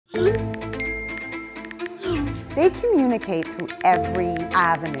They communicate through every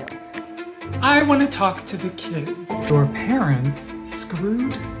avenue. I want to talk to the kids. Your parents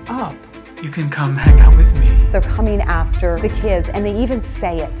screwed up. You can come hang out with me. They're coming after the kids, and they even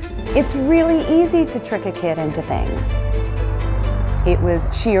say it. It's really easy to trick a kid into things. It was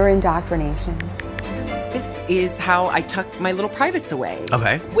sheer indoctrination. This is how I tuck my little privates away.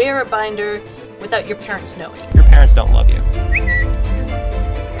 Okay. Wear a binder without your parents knowing. Your parents don't love you.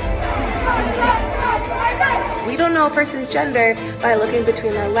 We don't know a person's gender by looking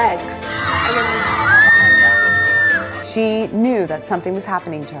between their legs. She knew that something was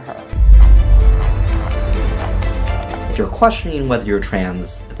happening to her. If you're questioning whether you're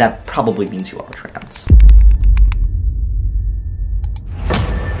trans, that probably means you are trans.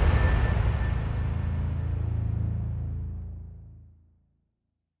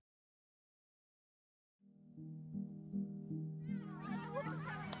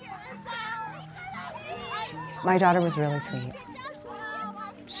 My daughter was really sweet.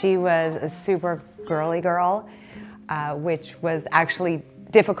 She was a super girly girl, which was actually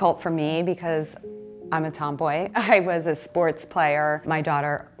difficult for me because I'm a tomboy. I was a sports player. My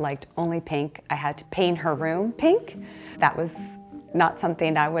daughter liked only pink. I had to paint her room pink. That was not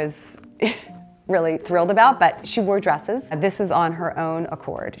something I was really thrilled about, but she wore dresses. This was on her own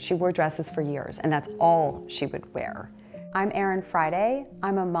accord. She wore dresses for years, and that's all she would wear. I'm Erin Friday.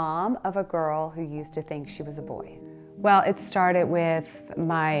 I'm a mom of a girl who used to think she was a boy. Well, it started with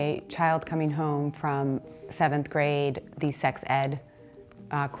my child coming home from 7th grade, the sex ed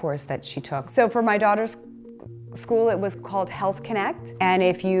course that she took. So for my daughter's school, it was called Health Connect. And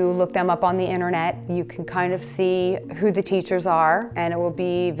if you look them up on the internet, you can kind of see who the teachers are, and it will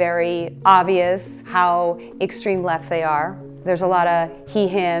be very obvious how extreme left they are. There's a lot of he,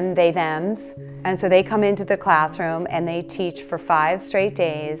 him, they, thems. And so they come into the classroom and they teach for 5 straight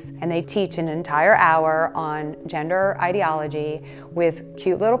days, and they teach an entire hour on gender ideology with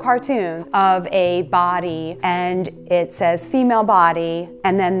cute little cartoons of a body, and it says female body,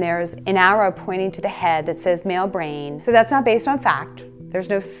 and then there's an arrow pointing to the head that says male brain. So that's not based on fact. There's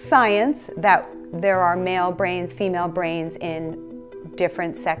no science that there are male brains, female brains in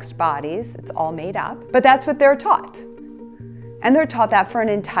different sexed bodies. It's all made up. But that's what they're taught. And they're taught that for an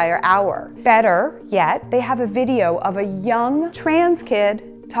entire hour. Better yet, they have a video of a young trans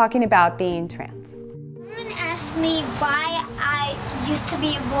kid talking about being trans. Someone asked me why I used to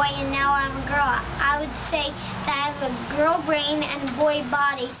be a boy and now I'm a girl. I would say that I have a girl brain and boy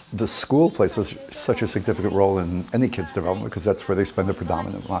body. The school plays such a significant role in any kid's development because that's where they spend the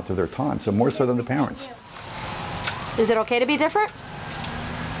predominant amount of their time, so more so than the parents. Is it okay to be different?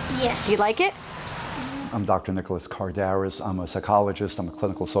 Yes. You like it? I'm Dr. Nicholas Kardaris. I'm a psychologist. I'm a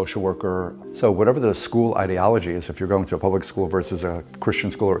clinical social worker. So whatever the school ideology is, if you're going to a public school versus a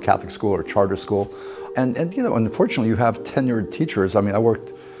Christian school or a Catholic school or a charter school, and you know, unfortunately, you have tenured teachers. I mean, I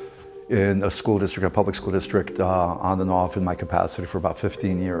worked in a school district, a public school district, on and off in my capacity for about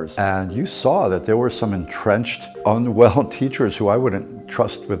 15 years. And you saw that there were some entrenched, unwell teachers who I wouldn't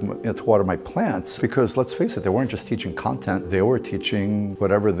trust with to water my plants, because let's face it, they weren't just teaching content, they were teaching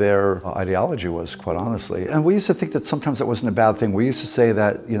whatever their ideology was, quite honestly. And we used to think that sometimes that wasn't a bad thing. We used to say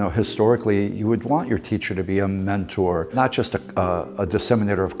that, you know, historically, you would want your teacher to be a mentor, not just a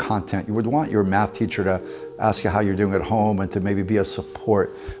disseminator of content. You would want your math teacher to ask you how you're doing at home and to maybe be a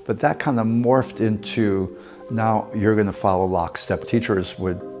support. But that kind of morphed into, now you're going to follow lockstep. Teachers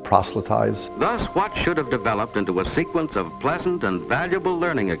would proselytize. Thus, what should have developed into a sequence of pleasant and valuable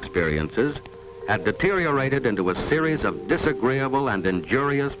learning experiences had deteriorated into a series of disagreeable and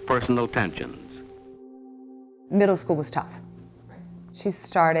injurious personal tensions. Middle school was tough. She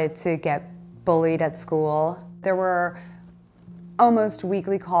started to get bullied at school. There were almost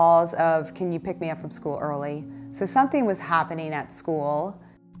weekly calls of, can you pick me up from school early? So something was happening at school.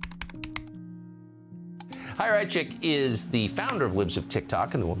 Hi, Chick is the founder of Libs of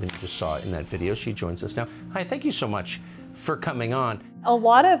TikTok, and the woman you just saw in that video. She joins us now. Hi, thank you so much for coming on. A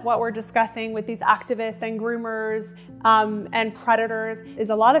lot of what we're discussing with these activists and groomers and predators is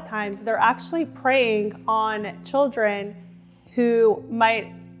a lot of times they're actually preying on children who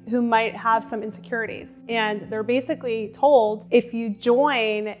might have some insecurities. And they're basically told, if you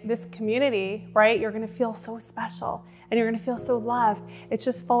join this community, right, you're gonna feel so special and you're gonna feel so loved. It's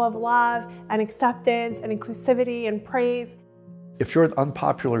just full of love and acceptance and inclusivity and praise. If you're an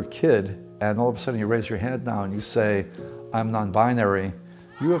unpopular kid and all of a sudden you raise your hand now and you say, I'm non-binary,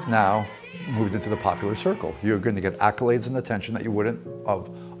 you have now moved into the popular circle. You're going to get accolades and attention that you wouldn't have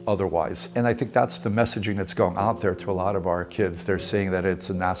otherwise. And I think that's the messaging that's going out there to a lot of our kids. They're saying that it's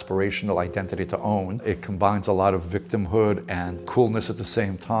an aspirational identity to own. It combines a lot of victimhood and coolness at the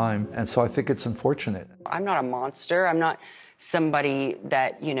same time. And so I think it's unfortunate. I'm not a monster. I'm not somebody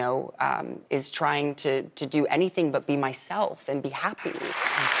that, you know, is trying to do anything but be myself and be happy.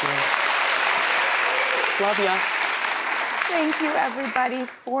 Thank you. Love ya. Thank you, everybody,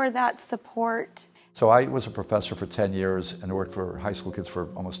 for that support. So I was a professor for 10 years and worked for high school kids for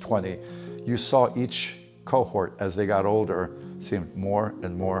almost 20. You saw each cohort, as they got older, seemed more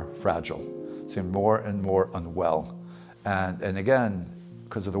and more fragile, seemed more and more unwell. And again,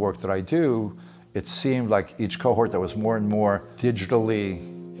 because of the work that I do, it seemed like each cohort that was more and more digitally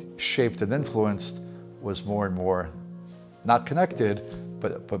shaped and influenced was more and more not connected,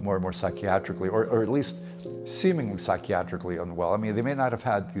 but more and more psychiatrically, or at least seemingly psychiatrically unwell. I mean, they may not have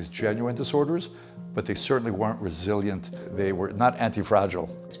had these genuine disorders, but they certainly weren't resilient. They were not anti-fragile.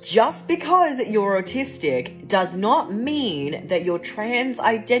 Just because you're autistic does not mean that your trans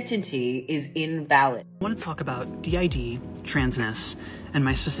identity is invalid. I want to talk about DID, transness, and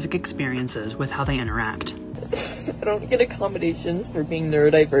my specific experiences with how they interact. I don't get accommodations for being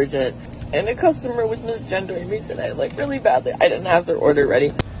neurodivergent, and a customer was misgendering me today, like really badly. I didn't have their order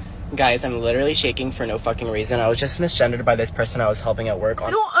ready. Guys, I'm literally shaking for no fucking reason. I was just misgendered by this person I was helping at work.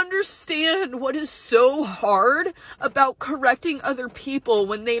 I don't understand what is so hard about correcting other people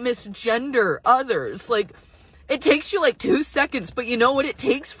when they misgender others. Like, it takes you like 2 seconds, but you know what it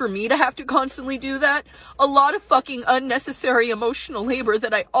takes for me to have to constantly do that? A lot of fucking unnecessary emotional labor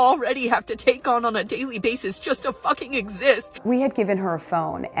that I already have to take on a daily basis just to fucking exist. We had given her a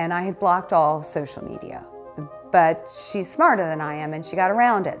phone and I had blocked all social media. But she's smarter than I am and she got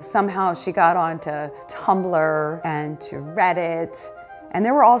around it. Somehow she got onto Tumblr and to Reddit. And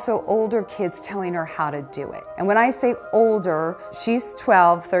there were also older kids telling her how to do it. And when I say older, she's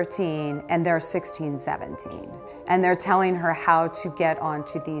 12, 13, and they're 16, 17. And they're telling her how to get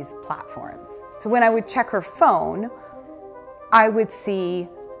onto these platforms. So when I would check her phone, I would see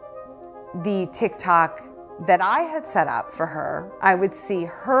the TikTok that I had set up for her. I would see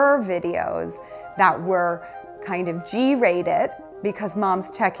her videos that were kind of G-rated because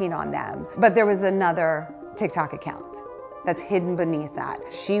mom's checking on them. But there was another TikTok account that's hidden beneath that.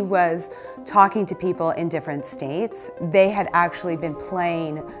 She was talking to people in different states. They had actually been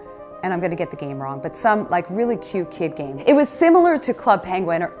playing, and I'm gonna get the game wrong, but some like really cute kid game. It was similar to Club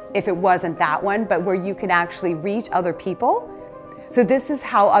Penguin, or if it wasn't that one, but where you can actually reach other people. So this is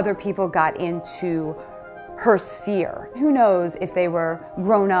how other people got into her sphere. Who knows if they were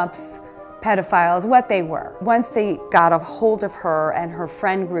grown-ups, pedophiles, what they were. Once they got a hold of her and her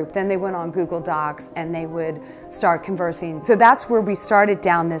friend group, then they went on Google Docs and they would start conversing. So that's where we started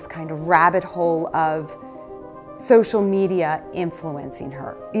down this kind of rabbit hole of social media influencing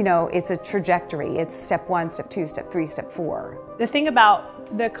her. You know, it's a trajectory. It's step 1, step 2, step 3, step 4. The thing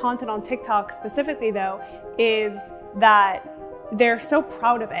about the content on TikTok specifically though, is that they're so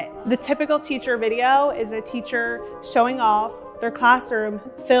proud of it. The typical teacher video is a teacher showing off their classroom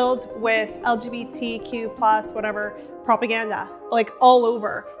filled with LGBTQ+, whatever, propaganda, like all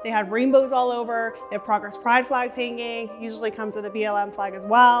over. They have rainbows all over, they have Progress Pride flags hanging, usually comes with a BLM flag as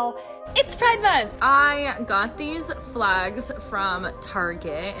well. It's Pride Month! I got these flags from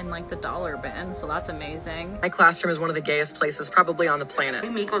Target in like the dollar bin, so that's amazing. My classroom is one of the gayest places probably on the planet.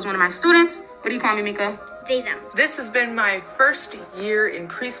 Miko's one of my students. What do you call me, Miko? They, them. This has been my first year in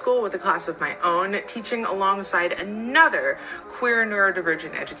preschool with a class of my own, teaching alongside another queer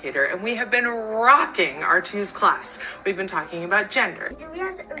neurodivergent educator, and we have been rocking our T's class. We've been talking about gender.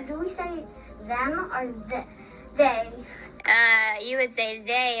 Do we say them or they? You would say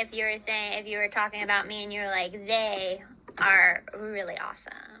they if you were talking about me and you're like, they are really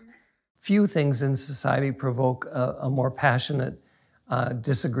awesome. Few things in society provoke a more passionate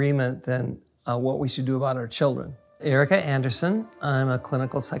disagreement than what we should do about our children. Erica Anderson, I'm a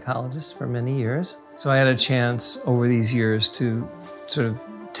clinical psychologist for many years. So I had a chance over these years to sort of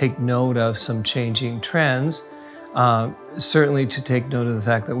take note of some changing trends. Certainly to take note of the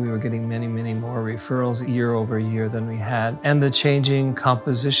fact that we were getting many, many more referrals year over year than we had. And the changing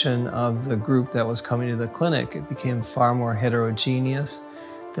composition of the group that was coming to the clinic. It became far more heterogeneous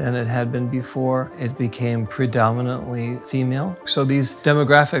than it had been before. It became predominantly female. So these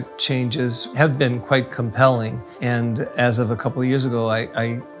demographic changes have been quite compelling. And as of a couple of years ago,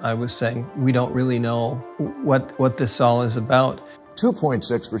 I was saying, we don't really know what this all is about.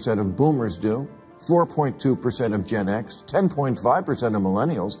 2.6% of boomers do, 4.2% of Gen X, 10.5% of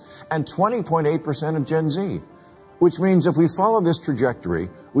millennials, and 20.8% of Gen Z. Which means if we follow this trajectory,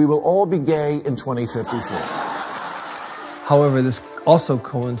 we will all be gay in 2054. However, this also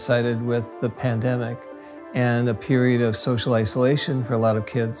coincided with the pandemic and a period of social isolation for a lot of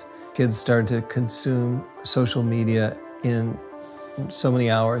kids. Kids started to consume social media in so many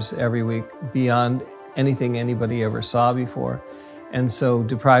hours every week, beyond anything anybody ever saw before. And so,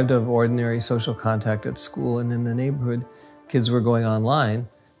 deprived of ordinary social contact at school and in the neighborhood, kids were going online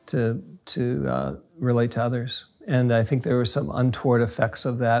to relate to others. And I think there were some untoward effects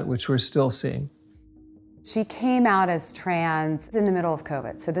of that, which we're still seeing. She came out as trans in the middle of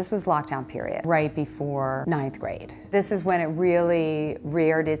COVID. So this was lockdown period, right before 9th grade. This is when it really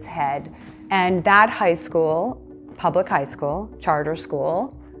reared its head. And that high school, public high school, charter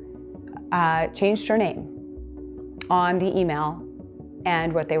school, changed her name on the email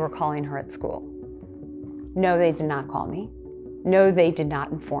and what they were calling her at school. No, they did not call me. No, they did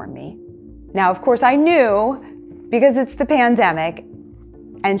not inform me. Now, of course, I knew because it's the pandemic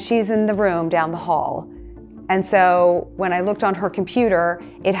and she's in the room down the hall. And so when I looked on her computer,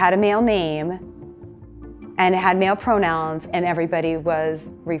 it had a male name and it had male pronouns and everybody was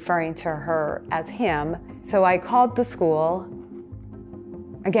referring to her as him. So I called the school,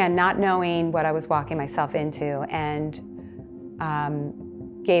 again, not knowing what I was walking myself into, and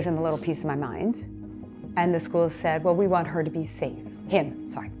gave them a little piece of my mind. And the school said, well, we want her to be safe.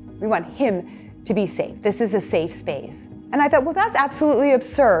 We want him to be safe. This is a safe space. And I thought, well, that's absolutely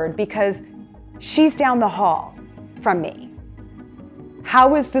absurd because she's down the hall from me.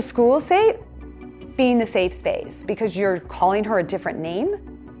 How is the school safe? Being the safe space because you're calling her a different name?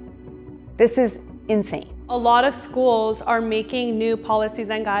 This is insane. A lot of schools are making new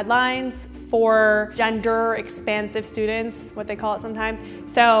policies and guidelines for gender expansive students, what they call it sometimes.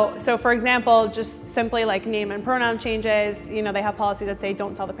 So for example, just simply like name and pronoun changes, you know, they have policies that say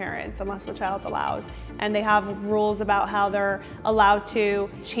don't tell the parents unless the child allows. And they have rules about how they're allowed to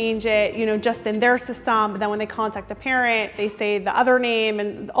change it, you know, just in their system. But then when they contact the parent, they say the other name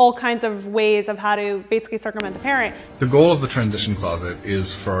and all kinds of ways of how to basically circumvent the parent. The goal of the transition closet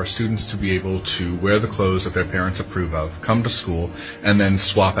is for our students to be able to wear the clothes that their parents approve of, come to school, and then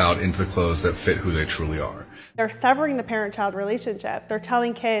swap out into the clothes that fit who they truly are. They're severing the parent-child relationship. They're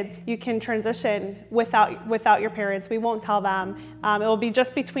telling kids, you can transition without your parents. We won't tell them. It will be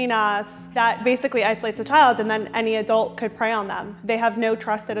just between us. That basically isolates a child, and then any adult could prey on them. They have no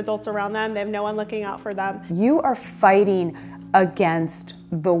trusted adults around them. They have no one looking out for them. You are fighting against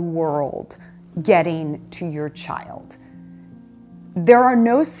the world getting to your child. There are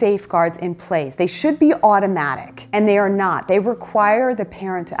no safeguards in place. They should be automatic, and they are not. They require the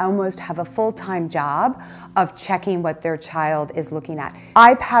parent to almost have a full-time job of checking what their child is looking at.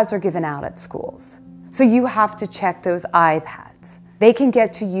 iPads are given out at schools, so you have to check those iPads. They can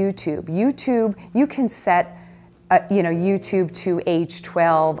get to YouTube. YouTube, you can set YouTube to age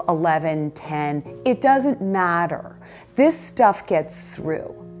 12, 11, 10. It doesn't matter. This stuff gets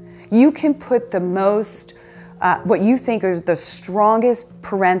through. You can put the most what you think are the strongest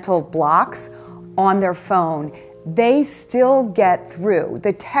parental blocks on their phone, they still get through.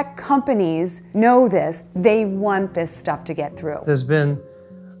 The tech companies know this. They want this stuff to get through. There's been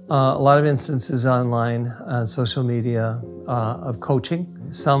a lot of instances online on social media of coaching,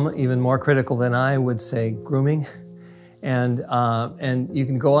 some even more critical than I would say grooming. And you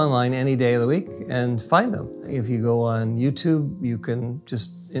can go online any day of the week and find them. If you go on YouTube, you can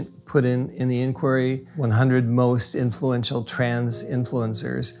just put in the inquiry 100 most influential trans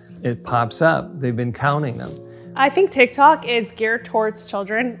influencers. It pops up. They've been counting them. I think TikTok is geared towards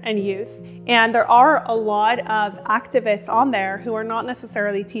children and youth, and there are a lot of activists on there who are not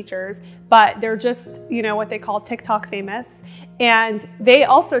necessarily teachers, but they're just, you know, what they call TikTok famous, and they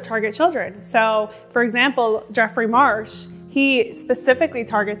also target children. So, for example, Jeffrey Marsh, he specifically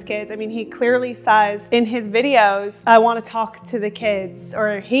targets kids. I mean, he clearly says in his videos, I want to talk to the kids,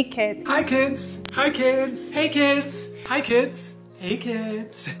 or hey kids. Hi kids, hi kids, hey kids, hi kids. Hey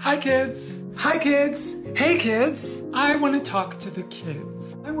kids, hi kids, hi kids, hey kids. I want to talk to the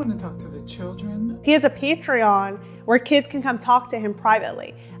kids. I want to talk to the children. He has a Patreon where kids can come talk to him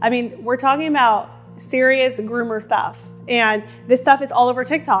privately. I mean, we're talking about serious groomer stuff. And this stuff is all over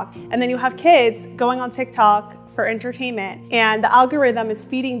TikTok. And then you have kids going on TikTok for entertainment, and the algorithm is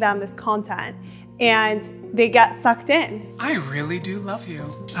feeding them this content, and they get sucked in. I really do love you.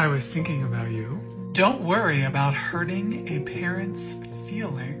 I was thinking about you. Don't worry about hurting a parent's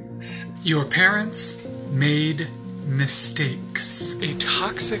feelings. Your parents made mistakes. A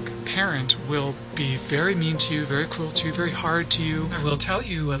toxic parent will be very mean to you, very cruel to you, very hard to you. I will tell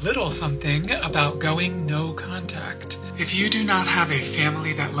you a little something about going no contact. If you do not have a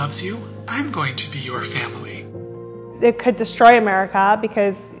family that loves you, I'm going to be your family. it could destroy America,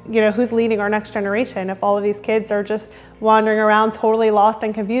 because, you know, who's leading our next generation if all of these kids are just wandering around totally lost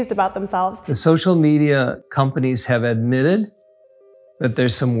and confused about themselves? The social media companies have admitted that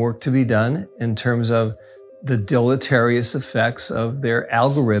there's some work to be done in terms of the deleterious effects of their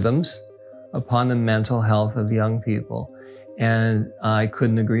algorithms upon the mental health of young people. And I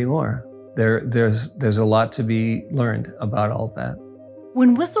couldn't agree more. There's a lot to be learned about all that.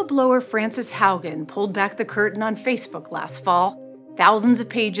 When whistleblower Frances Haugen pulled back the curtain on Facebook last fall, thousands of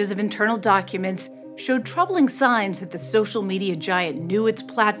pages of internal documents showed troubling signs that the social media giant knew its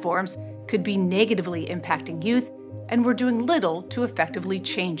platforms could be negatively impacting youth and were doing little to effectively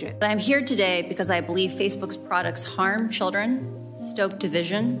change it. I'm here today because I believe Facebook's products harm children, stoke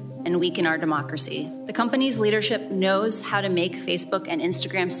division, and weaken our democracy. The company's leadership knows how to make Facebook and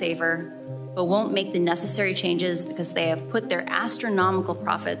Instagram safer, but won't make the necessary changes because they have put their astronomical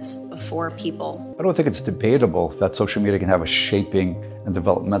profits before people. I don't think it's debatable that social media can have a shaping and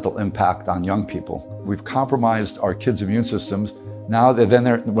developmental impact on young people. We've compromised our kids' immune systems. Now,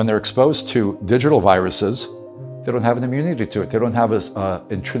 when they're exposed to digital viruses, they don't have an immunity to it. They don't have an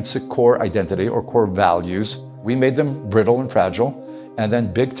intrinsic core identity or core values. We made them brittle and fragile, and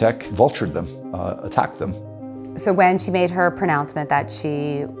then big tech vultured them, attacked them. So when she made her pronouncement that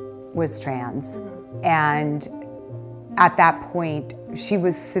she was trans, and at that point, she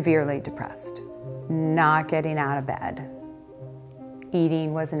was severely depressed. Not getting out of bed.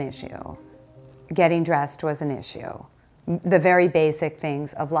 Eating was an issue. Getting dressed was an issue. The very basic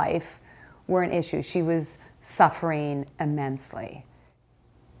things of life were an issue. She was suffering immensely.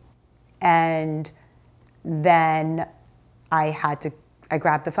 And then I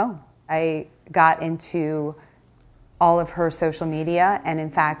grabbed the phone. I got into all of her social media, and in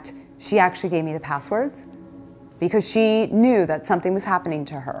fact, she actually gave me the passwords because she knew that something was happening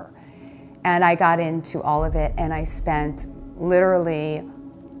to her. And I got into all of it, and I spent literally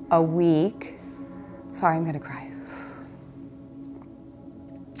a week. Sorry, I'm gonna cry.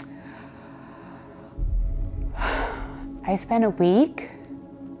 I spent a week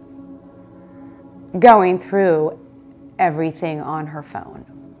going through everything on her phone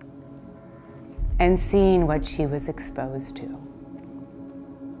and seeing what she was exposed to.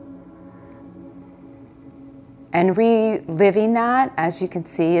 And reliving that, as you can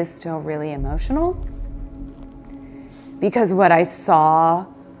see, is still really emotional, because what I saw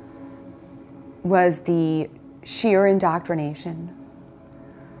was the sheer indoctrination.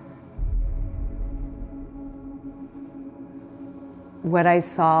 What I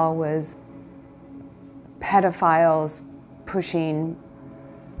saw was pedophiles pushing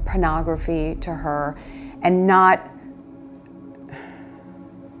pornography to her, and not,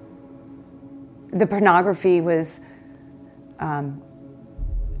 the pornography was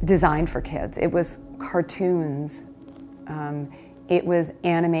designed for kids. It was cartoons, it was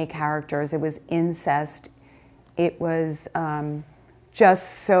anime characters, it was incest, it was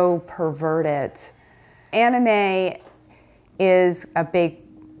just so perverted. Anime is a big,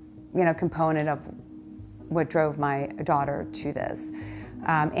 component of what drove my daughter to this.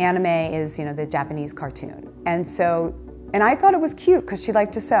 Anime is, the Japanese cartoon. And I thought it was cute because she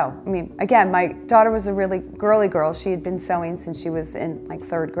liked to sew. I mean, again, my daughter was a really girly girl. She had been sewing since she was in like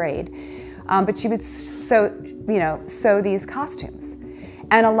 3rd grade. But she would sew these costumes.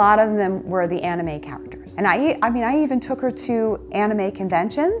 And a lot of them were the anime characters. And I even took her to anime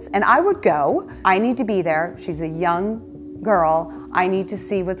conventions, and I would go. I need to be there. She's a young girl. I need to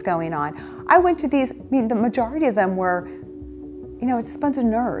see what's going on. I went to these, the majority of them were, it's a bunch of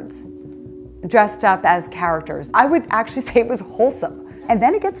nerds dressed up as characters. I would actually say it was wholesome. And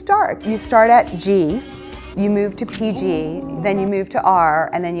then it gets dark. You start at G, you move to PG, then you move to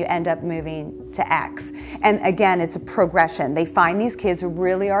R, and then you end up moving to X. And again, it's a progression. They find these kids who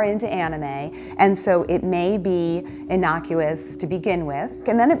really are into anime, and so it may be innocuous to begin with,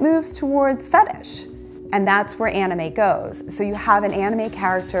 and then it moves towards fetish. And that's where anime goes. So you have an anime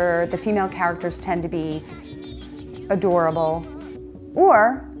character, the female characters tend to be adorable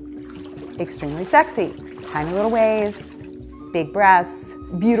or extremely sexy. Tiny little waist, big breasts,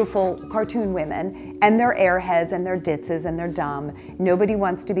 beautiful cartoon women, and they're airheads and they're ditzes and they're dumb. Nobody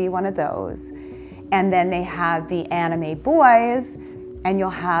wants to be one of those. And then they have the anime boys, and you'll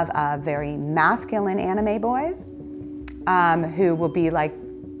have a very masculine anime boy who will be like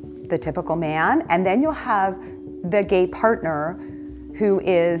the typical man, and then you'll have the gay partner who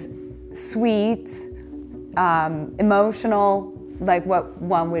is sweet, emotional, like what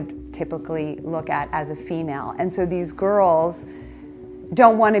one would typically look at as a female. And so these girls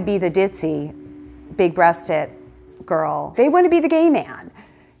don't want to be the ditzy, big-breasted girl. They want to be the gay man.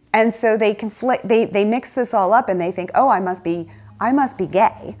 And so they conflict, they mix this all up and they think, oh, I must be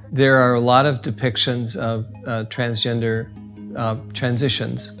gay. There are a lot of depictions of transgender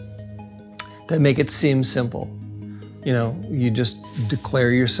transitions that make it seem simple. You know, you just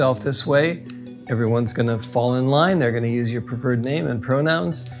declare yourself this way, everyone's gonna fall in line, they're gonna use your preferred name and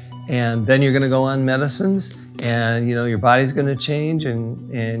pronouns, and then you're gonna go on medicines, and you know, your body's gonna change,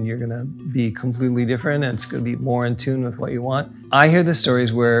 and you're gonna be completely different, and it's gonna be more in tune with what you want. I hear the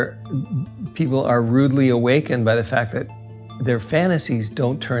stories where people are rudely awakened by the fact that their fantasies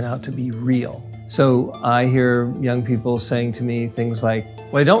don't turn out to be real. So I hear young people saying to me things like,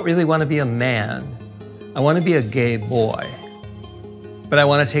 well, I don't really want to be a man. I want to be a gay boy, but I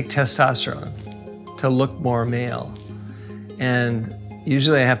want to take testosterone to look more male. And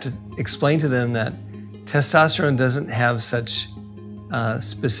usually I have to explain to them that testosterone doesn't have such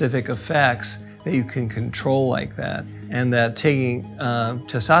specific effects that you can control like that. And that taking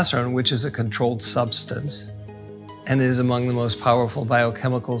testosterone, which is a controlled substance, and is among the most powerful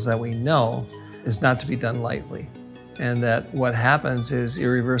biochemicals that we know, is not to be done lightly. And that what happens is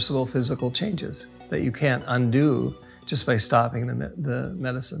irreversible physical changes that you can't undo just by stopping the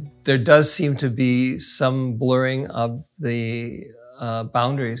medicine. There does seem to be some blurring of the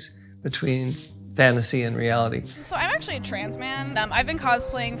boundaries between fantasy and reality. So I'm actually a trans man. I've been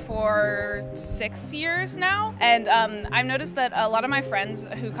cosplaying for 6 years now, and I've noticed that a lot of my friends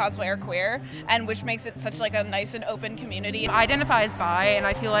who cosplay are queer, and which makes it such like a nice and open community. I identify as bi, and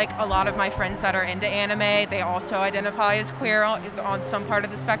I feel like a lot of my friends that are into anime, they also identify as queer on some part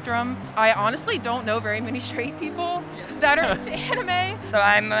of the spectrum. I honestly don't know very many straight people that are into anime. So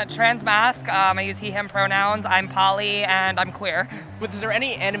I'm a trans mask, I use he, him pronouns, I'm poly, and I'm queer. Was there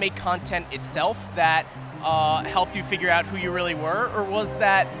any anime content itself that helped you figure out who you really were, or was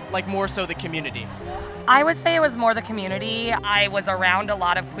that like more so the community? I would say it was more the community. I was around a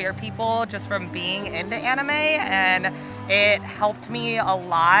lot of queer people just from being into anime, and it helped me a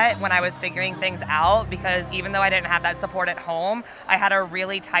lot when I was figuring things out, because even though I didn't have that support at home, I had a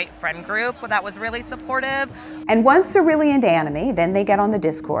really tight friend group that was really supportive. And once they're really into anime, then they get on the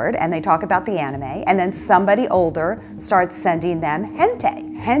Discord and they talk about the anime, and then somebody older starts sending them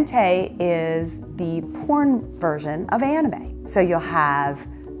hentai. Hentai is the porn version of anime. So you'll have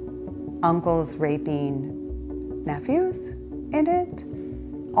uncles raping nephews in it,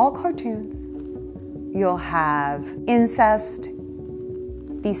 all cartoons. You'll have incest,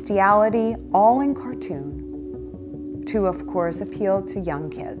 bestiality, all in cartoon, to of course appeal to young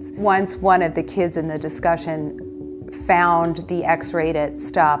kids. Once one of the kids in the discussion found the X-rated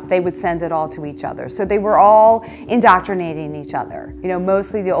stuff, they would send it all to each other. So they were all indoctrinating each other. You know,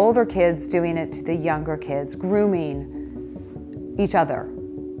 mostly the older kids doing it to the younger kids, grooming each other.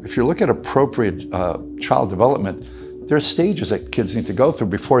 If you look at appropriate child development, there's stages that kids need to go through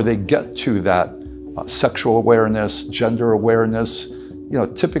before they get to that sexual awareness, gender awareness, you know,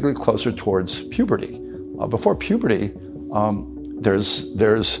 typically closer towards puberty. Before puberty,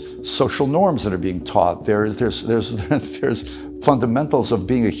 there's social norms that are being taught. There's fundamentals of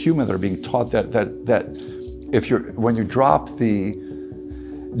being a human that are being taught that when you drop the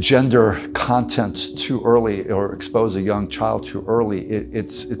gender content too early or expose a young child too early,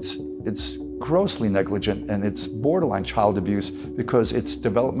 it's grossly negligent, and it's borderline child abuse because it's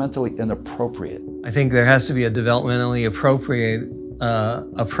developmentally inappropriate. I think there has to be a developmentally appropriate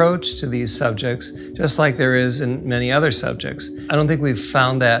approach to these subjects, just like there is in many other subjects. I don't think we've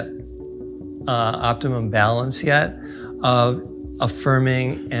found that optimum balance yet of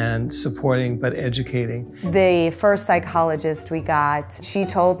affirming and supporting, but educating. The first psychologist we got, she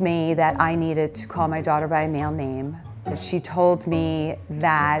told me that I needed to call my daughter by a male name. She told me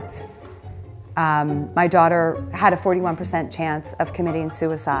that my daughter had a 41% chance of committing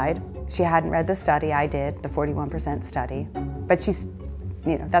suicide. She hadn't read the study, I did, the 41% study. But she's,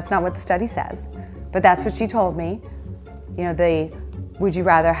 you know, that's not what the study says. But that's what she told me. You know, would you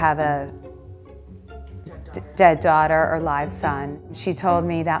rather have a dead daughter or live son? She told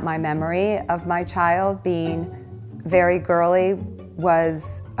me that my memory of my child being very girly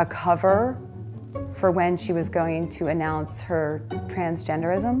was a cover for when she was going to announce her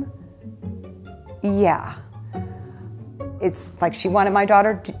transgenderism. Yeah. It's like she wanted my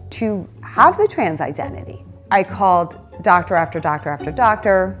daughter to have the trans identity. I called doctor after doctor after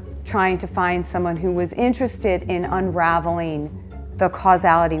doctor, trying to find someone who was interested in unraveling. The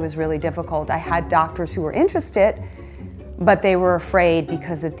causality was really difficult. I had doctors who were interested, but they were afraid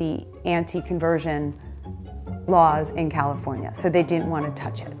because of the anti-conversion laws in California, so they didn't want to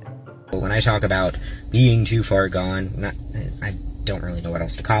touch it. When I talk about being too far gone, I don't really know what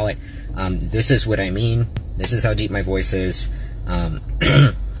else to call it. This is what I mean. This is how deep my voice is.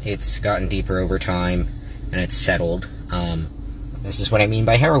 It's gotten deeper over time, and it's settled. This is what I mean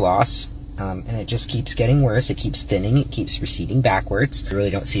by hair loss. And it just keeps getting worse. It keeps thinning. It keeps receding backwards. I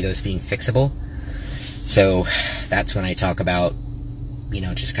really don't see those being fixable. So that's when I talk about, you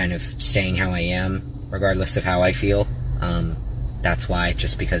know, just kind of staying how I am, regardless of how I feel. That's why,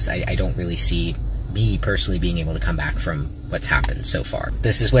 just because I don't really see me personally being able to come back from what's happened so far.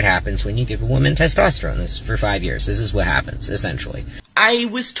 This is what happens when you give a woman testosterone. This is for 5 years. This is what happens, essentially. I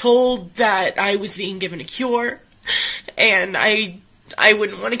was told that I was being given a cure, and I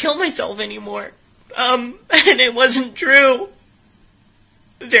wouldn't want to kill myself anymore. And it wasn't true.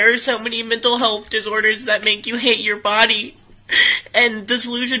 There are so many mental health disorders that make you hate your body. And the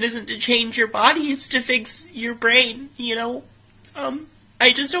solution isn't to change your body, it's to fix your brain, you know?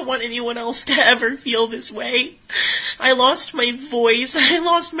 I just don't want anyone else to ever feel this way. I lost my voice. I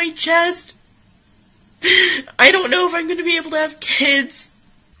lost my chest. I don't know if I'm going to be able to have kids.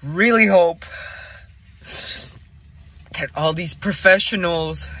 Really hope that all these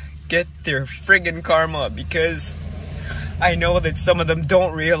professionals get their friggin' karma, because I know that some of them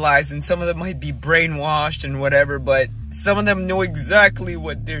don't realize and some of them might be brainwashed and whatever, but some of them know exactly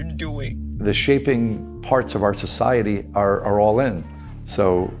what they're doing. The shaping parts of our society are all in.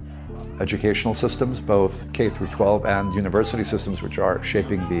 So educational systems, both K through 12 and university systems, which are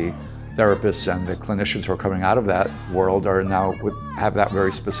shaping the therapists and the clinicians who are coming out of that world, are now have that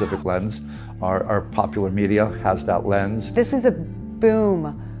very specific lens. Our popular media has that lens. This is a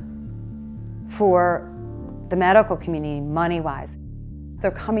boom for the medical community, money-wise.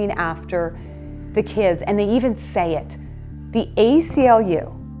 They're coming after the kids, and they even say it. The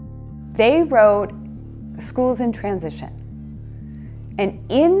ACLU, they wrote Schools in Transition. And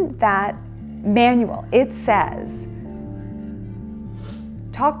in that manual, it says,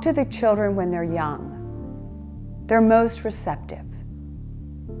 talk to the children when they're young. They're most receptive.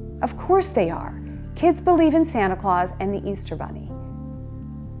 Of course they are. Kids believe in Santa Claus and the Easter Bunny.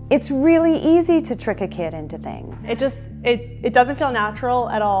 It's really easy to trick a kid into things. It doesn't feel natural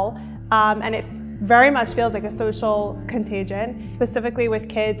at all, and it very much feels like a social contagion, specifically with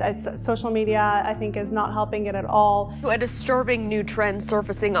kids, as social media, I think, is not helping it at all. A disturbing new trend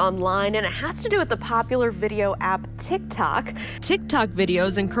surfacing online, and it has to do with the popular video app TikTok. TikTok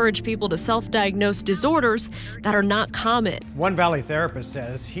videos encourage people to self-diagnose disorders that are not common. One Valley therapist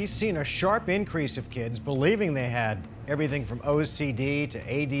says he's seen a sharp increase of kids believing they had everything from OCD to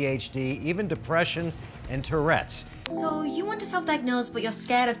ADHD, even depression and Tourette's. So you want to self-diagnose, but you're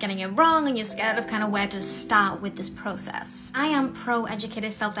scared of getting it wrong, and you're scared of kind of where to start with this process. I am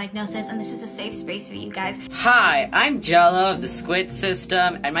pro-educated self-diagnosis, and this is a safe space for you guys. Hi, I'm Jello of the Squid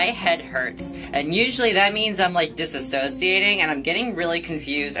System, and my head hurts. And usually that means I'm like disassociating, and I'm getting really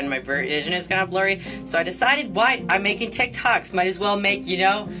confused, and my vision is kind of blurry. So I decided, why? I'm making TikToks. Might as well make, you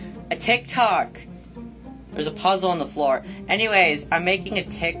know, a TikTok. There's a puzzle on the floor. Anyways, I'm making a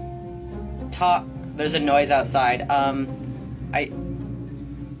TikTok. There's a noise outside.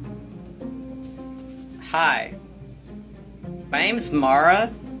 Hi. My name's Mara.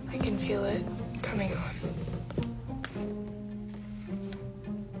 I can feel it coming on.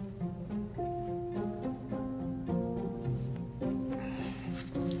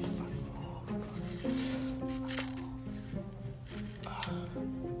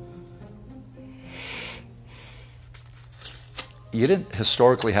 You didn't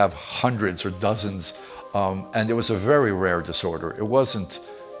historically have hundreds or dozens, and it was a very rare disorder. It wasn't,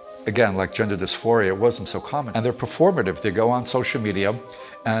 again, like gender dysphoria, it wasn't so common. And they're performative. They go on social media,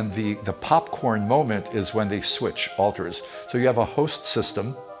 and the popcorn moment is when they switch, alters. So you have a host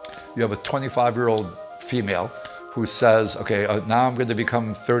system. You have a 25-year-old female who says, okay, now I'm going to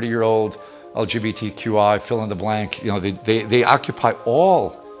become 30-year-old LGBTQI, fill in the blank. You know, they occupy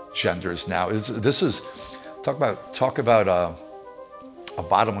all genders now. This is, talk about a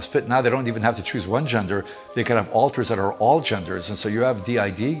bottomless pit. Now they don't even have to choose one gender. They can have alters that are all genders. And so you have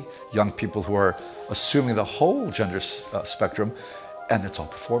DID young people who are assuming the whole gender spectrum, and it's all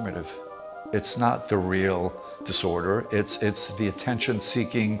performative. It's not the real disorder. It's the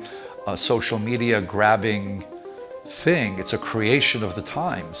attention-seeking, social media grabbing thing. It's a creation of the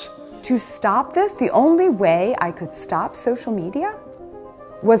times. To stop this, the only way I could stop social media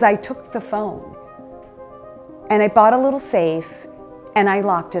was I took the phone and I bought a little safe and I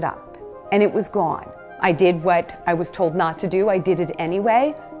locked it up, and it was gone. I did what I was told not to do. I did it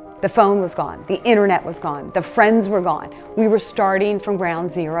anyway. The phone was gone. The internet was gone. The friends were gone. We were starting from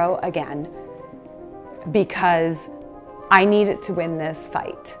ground zero again because I needed to win this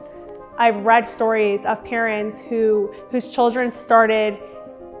fight. I've read stories of parents whose children started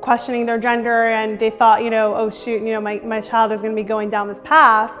questioning their gender, and they thought, oh shoot, my child is going to be going down this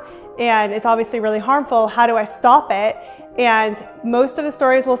path, and it's obviously really harmful. How do I stop it? And most of the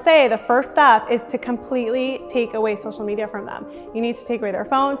stories will say the first step is to completely take away social media from them. You need to take away their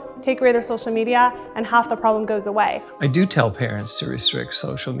phones, take away their social media, and half the problem goes away. I do tell parents to restrict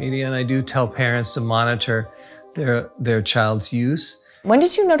social media, and I do tell parents to monitor their child's use. When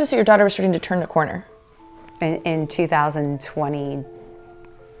did you notice that your daughter was starting to turn the corner? In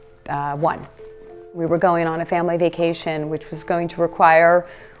 2021. We were going on a family vacation, which was going to require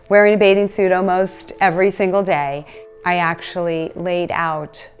wearing a bathing suit almost every single day. I actually laid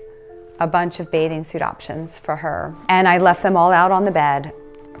out a bunch of bathing suit options for her, and I left them all out on the bed,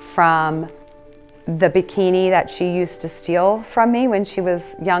 from the bikini that she used to steal from me when she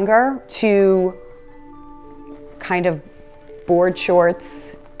was younger to kind of board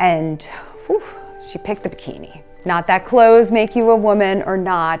shorts, and whew, she picked the bikini. Not that clothes make you a woman or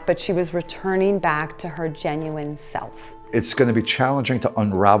not, but she was returning back to her genuine self. It's going to be challenging to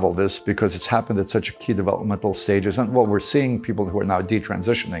unravel this because it's happened at such key developmental stages. And well, we're seeing people who are now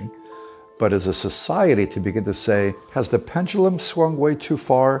detransitioning, but as a society to begin to say, has the pendulum swung way too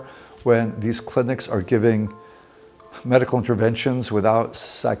far when these clinics are giving medical interventions without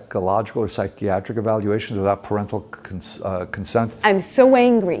psychological or psychiatric evaluations, without parental consent? I'm so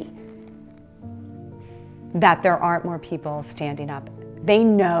angry that there aren't more people standing up. They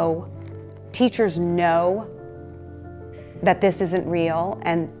know, teachers know that this isn't real,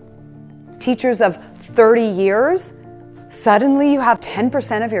 and teachers of 30 years, suddenly you have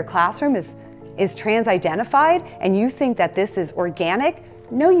 10% of your classroom is trans-identified, and you think that this is organic?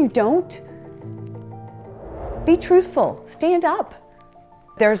 No, you don't. Be truthful, stand up.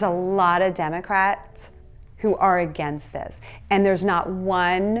 There's a lot of Democrats who are against this, and there's not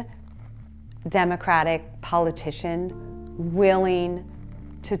one Democratic politician willing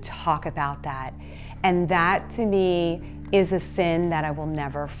to talk about that. And that, to me, is a sin that I will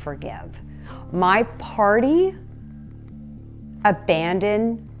never forgive. My party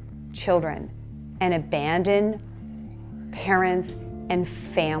abandoned children and abandoned parents and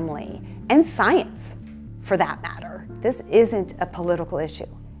family and science, for that matter. This isn't a political issue.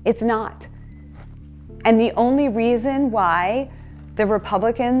 It's not. And the only reason why the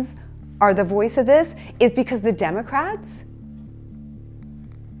Republicans are the voice of this is because the Democrats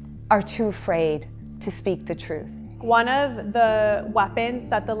are too afraid to speak the truth. One of the weapons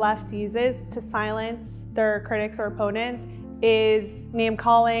that the left uses to silence their critics or opponents is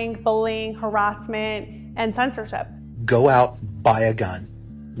name-calling, bullying, harassment, and censorship. Go out, buy a gun,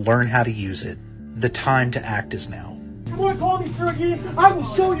 learn how to use it. The time to act is now. You want to call me sir again? I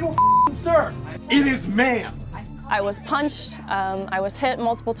will show you a sir. It is ma'am. I was punched, I was hit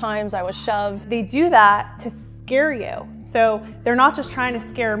multiple times, I was shoved. They do that to scare you. So they're not just trying to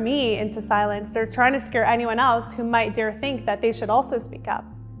scare me into silence, they're trying to scare anyone else who might dare think that they should also speak up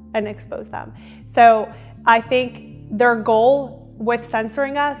and expose them. So I think their goal with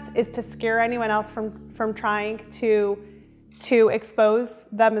censoring us is to scare anyone else from trying to expose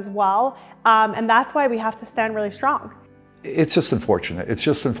them as well. And that's why we have to stand really strong. It's just unfortunate. It's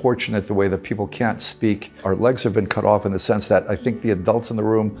just unfortunate the way that people can't speak. Our legs have been cut off in the sense that I think the adults in the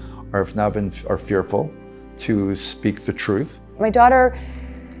room are fearful to speak the truth. My daughter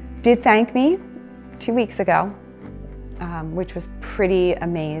did thank me 2 weeks ago, which was pretty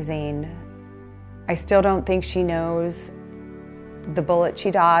amazing. I still don't think she knows the bullet she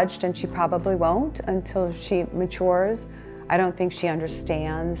dodged, and she probably won't until she matures. I don't think she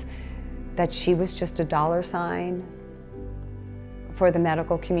understands that she was just a dollar sign for the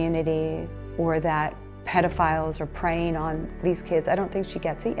medical community, or that pedophiles are preying on these kids. I don't think she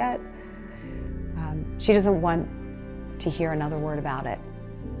gets it yet. She doesn't want to hear another word about it.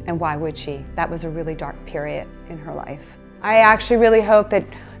 And why would she? That was a really dark period in her life. I actually really hope that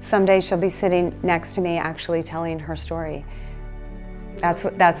someday she'll be sitting next to me actually telling her story. That's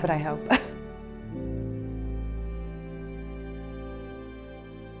what I hope.